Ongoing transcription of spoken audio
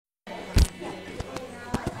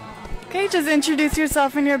Okay, just introduce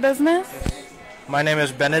yourself and your business. My name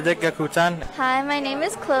is Benedict Gakutan. Hi, my name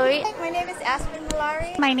is Chloe. My name is Aspen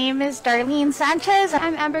Malari. My name is Darlene Sanchez.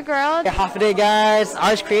 I'm Amber Girl. Half a day, guys.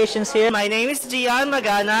 RS Creations here. My name is Gian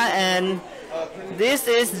Magana, and this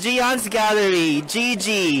is Gian's Gallerie,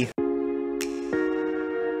 GG.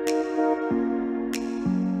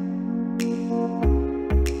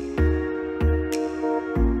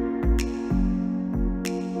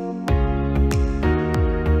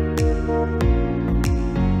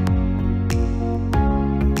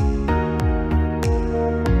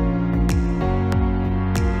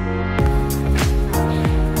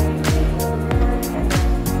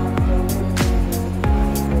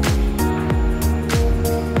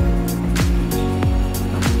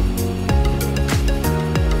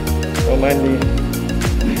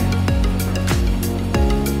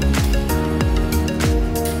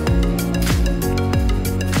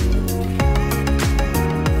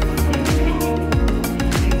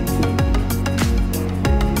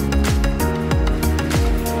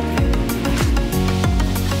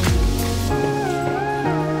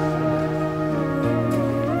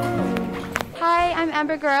 Hi, I'm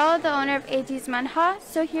Amber Girl, the owner of AD's Månha.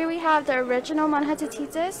 So here we have the original Månha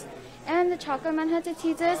Tatitas and the chocolate Månha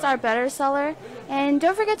Tatitas, our better seller. And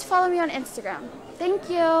don't forget to follow me on Instagram. Thank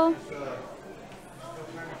you.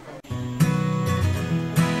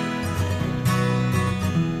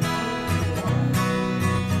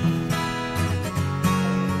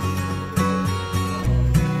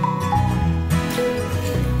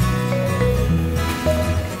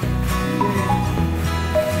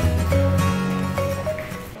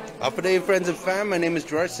 Good day, friends and fam. My name is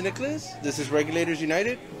Gerard Nicholas. This is Regulators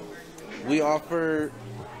United. We offer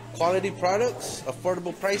quality products,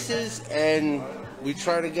 affordable prices, and we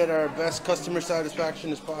try to get our best customer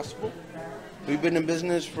satisfaction as possible. We've been in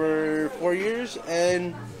business for 4 years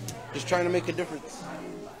and just trying to make a difference.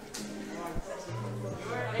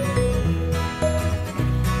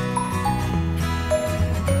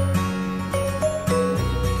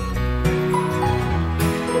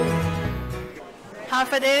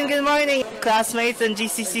 Half a day and good morning, classmates and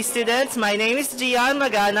GCC students. My name is Gian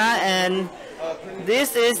Magana, and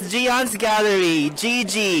this is Gian's Gallerie,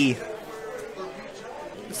 GG.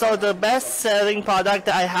 So the best-selling product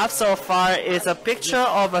that I have so far is a picture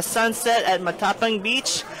of a sunset at Matapang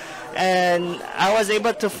Beach, and I was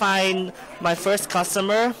able to find my first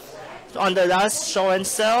customer on the last show and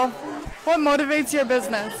sell. What motivates your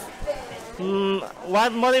business?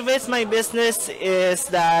 What motivates my business is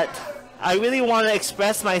that I really want to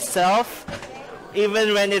express myself,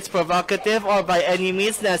 even when it's provocative or by any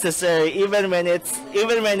means necessary, even when it's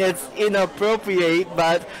inappropriate.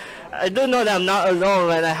 But I do know that I'm not alone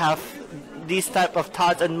when I have these type of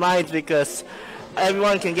thoughts and minds, because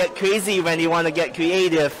everyone can get crazy when you want to get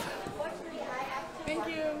creative. Thank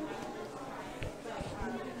you.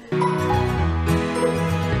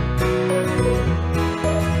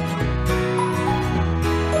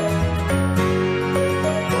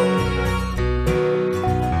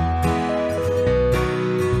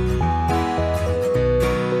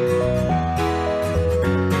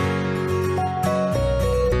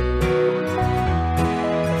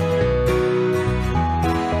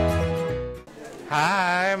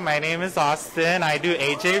 Hi, my name is Austin. I do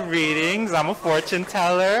AJ readings. I'm a fortune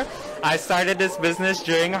teller. I started this business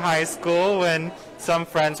during high school when some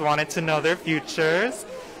friends wanted to know their futures.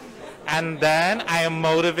 And then I am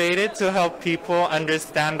motivated to help people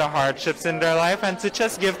understand the hardships in their life and to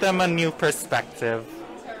just give them a new perspective.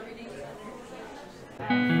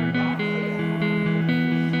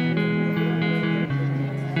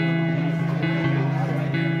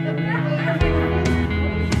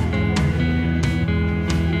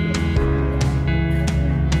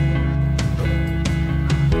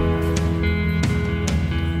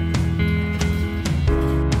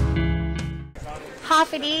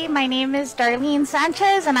 Hafidi, my name is Darlene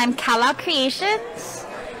Sanchez and I'm Kahlao Creations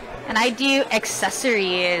and I do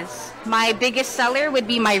accessories. My biggest seller would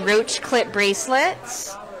be my roach clip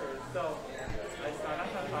bracelets.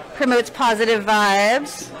 Promotes positive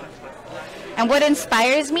vibes. And what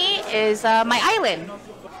inspires me is my island.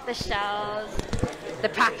 The shells, the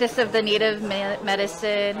practice of the native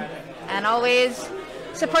medicine, and always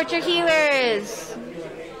support your healers.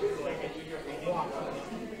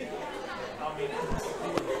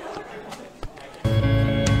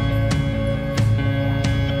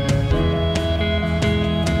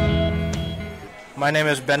 My name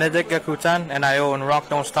is Benedict Gakutan, and I own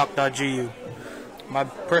RockDon'tStock.GU. My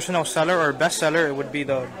personal seller or best seller would be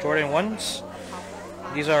the Jordan 1s.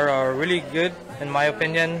 These are really good in my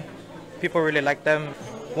opinion. People really like them.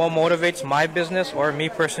 what motivates my business or me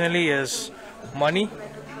personally is money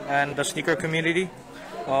and the sneaker community.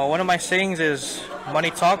 One of my sayings is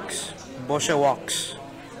money talks, bullshit walks.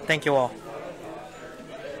 Thank you all.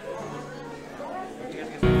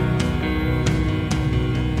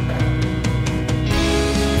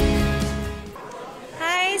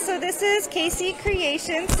 Hi, so this is GCC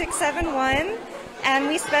Creations 671, and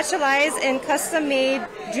we specialize in custom-made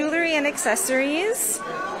jewelry and accessories,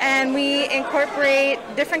 and we incorporate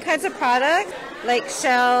different kinds of products like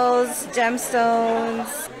shells,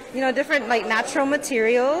 gemstones, different like natural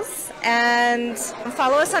materials. And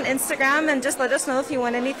follow us on Instagram and just let us know if you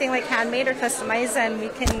want anything like handmade or customized, and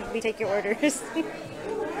we take your orders.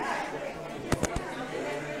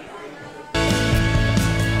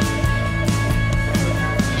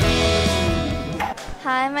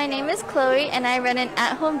 Hi, my name is Chloe and I run an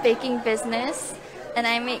at-home baking business and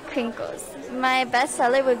I make crinkles. My best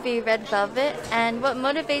seller would be red velvet, and what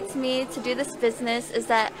motivates me to do this business is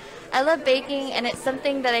that I love baking and it's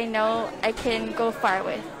something that I know I can go far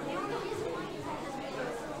with.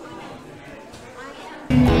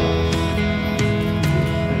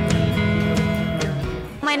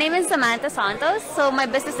 My name is Samantha Santos, so my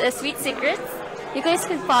business is Sweet Secrets. You guys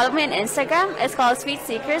can follow me on Instagram. It's called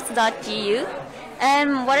SweetSecrets.GU.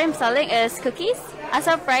 And what I'm selling is cookies. As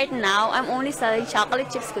of right now, I'm only selling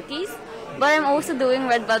chocolate chips cookies, but I'm also doing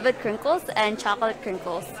red velvet crinkles and chocolate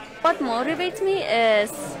crinkles. What motivates me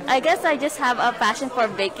is, I guess I just have a passion for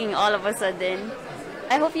baking all of a sudden.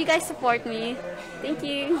 I hope you guys support me. Thank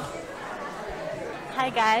you.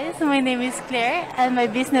 Hi guys, my name is Claire and my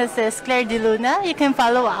business is Claire de Luna. You can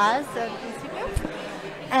follow us on Instagram.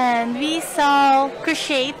 And we sell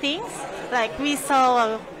crochet things, like we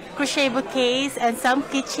sell crochet bouquets and some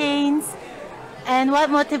keychains. And what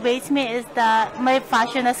motivates me is that my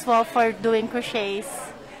passion as well for doing crochets.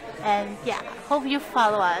 And yeah, hope you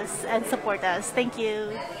follow us and support us. Thank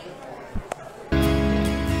you.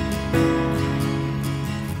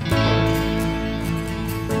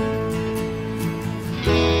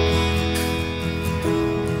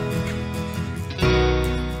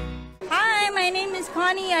 Hi, my name is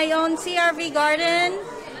Connie. I own CRV Garden.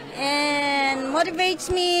 And motivates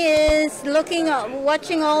me is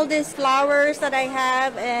watching all these flowers that I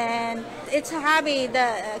have, and it's a hobby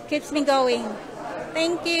that keeps me going.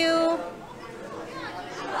 Thank you.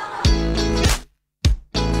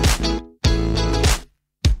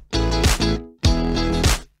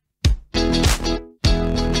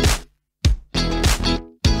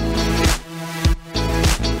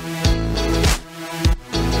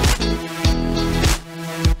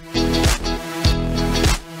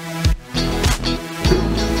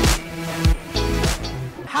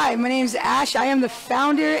 Hi, my name is Ash. I am the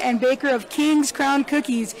founder and baker of King's Crown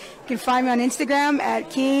Cookies. You can find me on Instagram at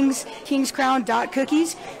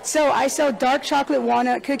kingscrown.cookies. So I sell dark chocolate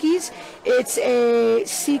walnut cookies. It's a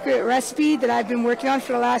secret recipe that I've been working on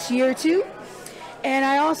for the last year or two. And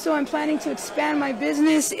I also am planning to expand my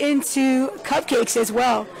business into cupcakes as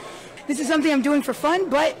well. This is something I'm doing for fun,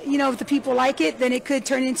 but if the people like it, then it could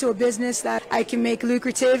turn into a business that I can make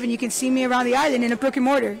lucrative, and you can see me around the island in a brick and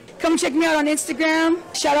mortar. Come check me out on Instagram.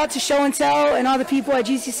 Shout out to Show and Tell and all the people at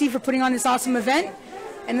GCC for putting on this awesome event.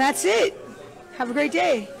 And that's it. Have a great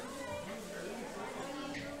day.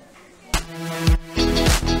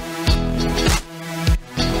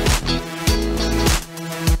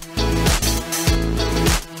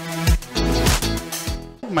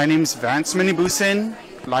 My name is Vance Minibusin,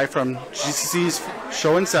 live from GCC's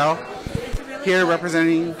Show and Sell, here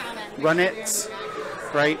representing RUNNIT.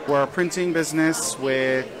 Right, we're a printing business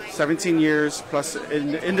with 17 years plus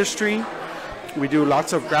in the industry. We do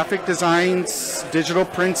lots of graphic designs, digital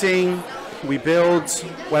printing. We build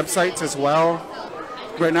websites as well.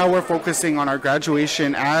 Right now we're focusing on our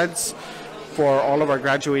graduation ads for all of our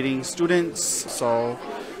graduating students. So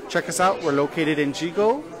check us out. We're located in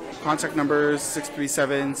Jigo. Contact number is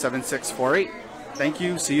 637-7648. Thank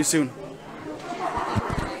you. See you soon.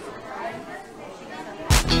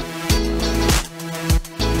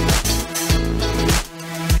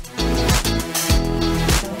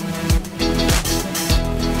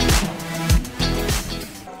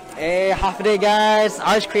 Hey, half a day guys.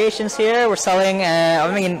 RockDon'sTock.GU Creations here. We're selling,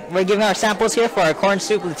 we're giving our samples here for our corn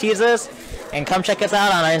soup Latitas. And come check us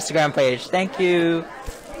out on our Instagram page. Thank you.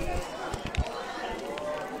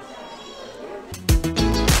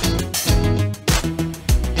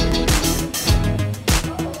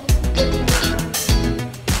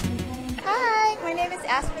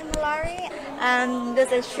 And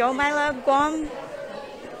this is Siomai Love Guam,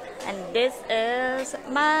 and this is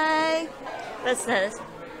my business.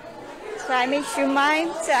 So I made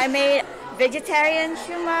siomai. So I made vegetarian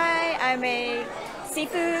siomai, I make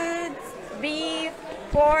seafood, beef,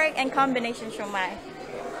 pork, and combination siomai.